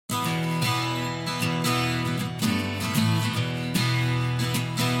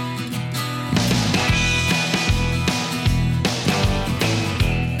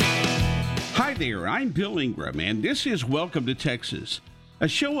there, I'm Bill Ingram, and this is Welcome to Texas, a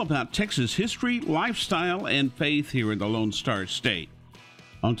show about Texas history, lifestyle, and faith here in the Lone Star State.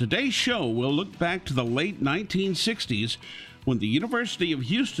 On today's show, we'll look back to the late 1960s when the University of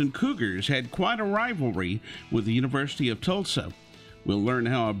Houston Cougars had quite a rivalry with the University of Tulsa. We'll learn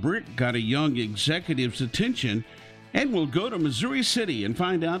how a brick got a young executive's attention, and we'll go to Missouri City and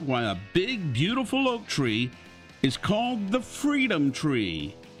find out why a big, beautiful oak tree is called the Freedom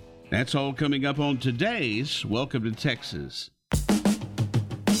Tree. That's all coming up on today's Welcome to Texas.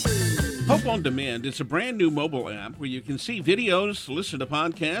 Hope on Demand is a brand new mobile app where you can see videos, listen to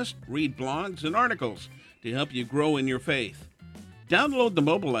podcasts, read blogs, and articles to help you grow in your faith. Download the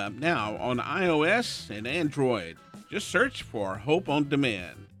mobile app now on iOS and Android. Just search for Hope on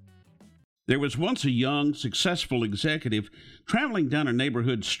Demand. There was once a young, successful executive traveling down a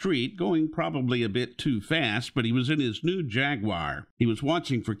neighborhood street, going probably a bit too fast, but he was in his new Jaguar. He was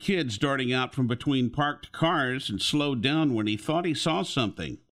watching for kids darting out from between parked cars and slowed down when he thought he saw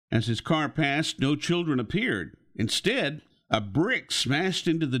something. As his car passed, no children appeared. Instead, a brick smashed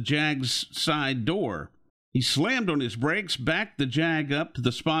into the Jag's side door. He slammed on his brakes, backed the Jag up to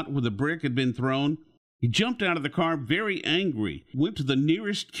the spot where the brick had been thrown. He jumped out of the car very angry, went to the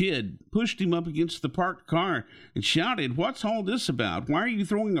nearest kid, pushed him up against the parked car, and shouted, "What's all this about? Why are you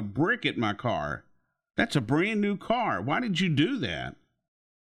throwing a brick at my car? That's a brand new car. Why did you do that?"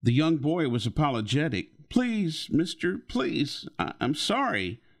 The young boy was apologetic. "Please, mister, please, I'm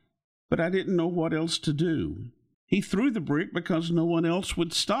sorry, but I didn't know what else to do." He threw the brick because no one else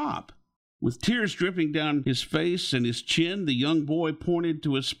would stop. With tears dripping down his face and his chin, the young boy pointed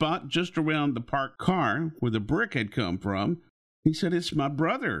to a spot just around the parked car where the brick had come from. He said, "It's my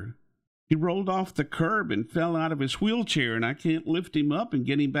brother. He rolled off the curb and fell out of his wheelchair, and I can't lift him up and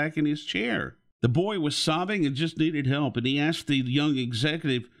get him back in his chair." The boy was sobbing and just needed help, and he asked the young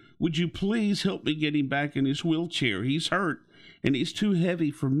executive, "Would you please help me get him back in his wheelchair? He's hurt, and he's too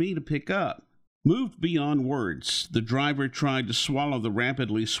heavy for me to pick up." Moved beyond words, the driver tried to swallow the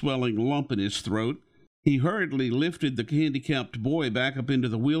rapidly swelling lump in his throat. He hurriedly lifted the handicapped boy back up into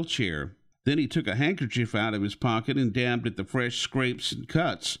the wheelchair. Then he took a handkerchief out of his pocket and dabbed at the fresh scrapes and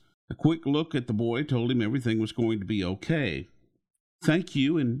cuts. A quick look at the boy told him everything was going to be okay. "Thank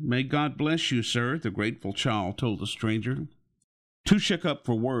you, and may God bless you, sir," the grateful child told the stranger. Too shook up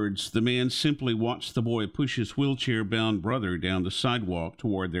for words, the man simply watched the boy push his wheelchair-bound brother down the sidewalk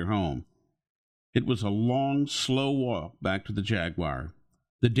toward their home. It was a long, slow walk back to the Jaguar.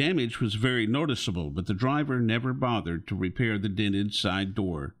 The damage was very noticeable, but the driver never bothered to repair the dented side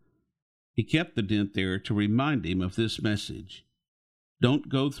door. He kept the dent there to remind him of this message: don't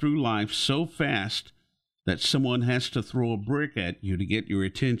go through life so fast that someone has to throw a brick at you to get your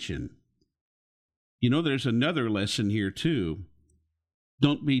attention. You know, there's another lesson here, too.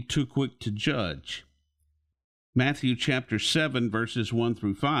 Don't be too quick to judge. Matthew chapter 7, verses 1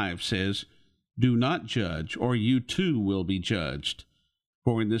 through 5 says, "Do not judge, or you too will be judged.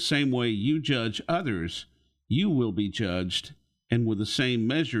 For in the same way you judge others, you will be judged, and with the same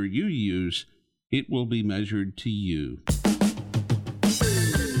measure you use, it will be measured to you."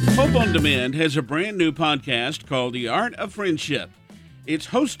 Hope on Demand has a brand new podcast called The Art of Friendship. It's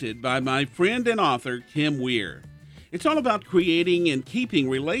hosted by my friend and author, Kim Weir. It's all about creating and keeping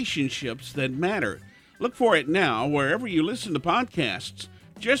relationships that matter. Look for it now wherever you listen to podcasts.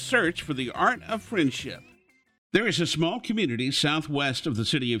 Just search for The Art of Friendship. There is a small community southwest of the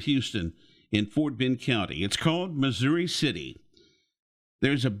city of Houston in Fort Bend County. It's called Missouri City.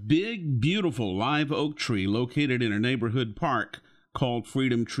 There's a big, beautiful live oak tree located in a neighborhood park called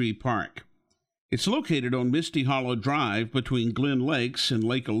Freedom Tree Park. It's located on Misty Hollow Drive between Glen Lakes and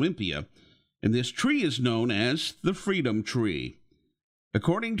Lake Olympia, and this tree is known as the Freedom Tree.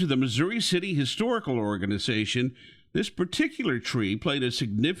 According to the Missouri City Historical Organization, this particular tree played a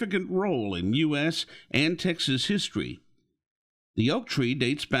significant role in U.S. and Texas history. The oak tree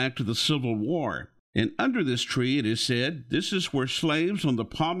dates back to the Civil War, and under this tree, it is said, this is where slaves on the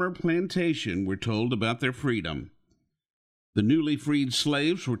Palmer Plantation were told about their freedom. The newly freed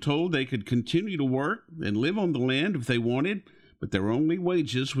slaves were told they could continue to work and live on the land if they wanted, but their only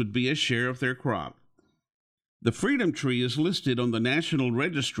wages would be a share of their crop. The Freedom Tree is listed on the National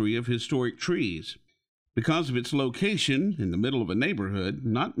Registry of Historic Trees. Because of its location in the middle of a neighborhood,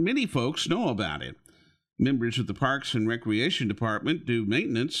 not many folks know about it. Members of the Parks and Recreation Department do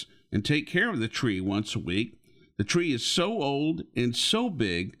maintenance and take care of the tree once a week. The tree is so old and so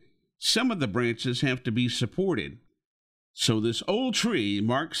big, some of the branches have to be supported. So this old tree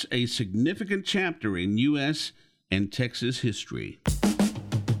marks a significant chapter in U.S. and Texas history.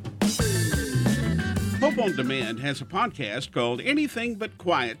 Hope on Demand has a podcast called Anything But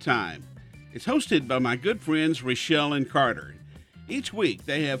Quiet Time. It's hosted by my good friends Rochelle and Carter. Each week,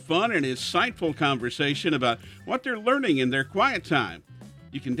 they have fun and insightful conversation about what they're learning in their quiet time.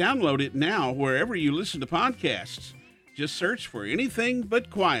 You can download it now wherever you listen to podcasts. Just search for Anything But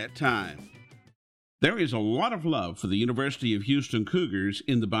Quiet Time. There is a lot of love for the University of Houston Cougars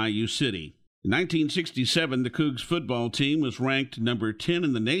in the Bayou City. In 1967, the Cougs football team was ranked number 10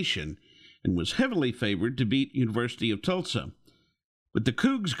 in the nation and was heavily favored to beat University of Tulsa. But the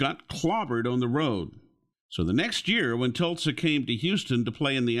Cougs got clobbered on the road. So the next year, when Tulsa came to Houston to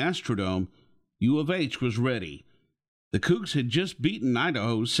play in the Astrodome, U of H was ready. The Cougs had just beaten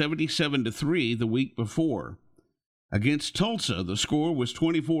Idaho 77-3 the week before. Against Tulsa, the score was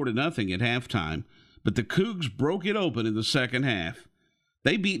 24-0 at halftime, but the Cougs broke it open in the second half.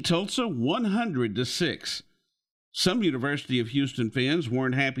 They beat Tulsa 100-6. Some University of Houston fans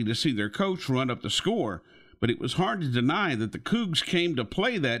weren't happy to see their coach run up the score, but it was hard to deny that the Cougs came to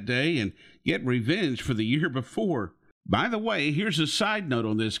play that day and get revenge for the year before. By the way, here's a side note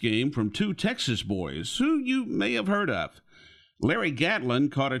on this game from two Texas boys who you may have heard of. Larry Gatlin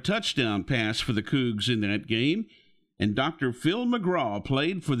caught a touchdown pass for the Cougs in that game, and Dr. Phil McGraw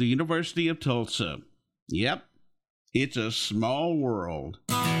played for the University of Tulsa. Yep, it's a small world.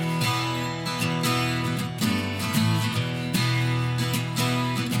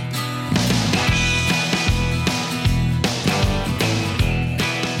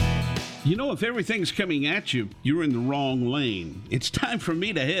 You know, if everything's coming at you, you're in the wrong lane. It's time for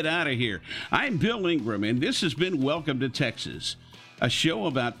me to head out of here. I'm Bill Ingram, and this has been Welcome to Texas, a show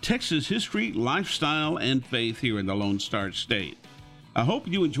about Texas history, lifestyle, and faith here in the Lone Star State. I hope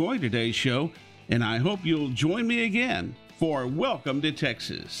you enjoyed today's show, and I hope you'll join me again for Welcome to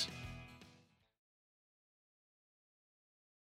Texas.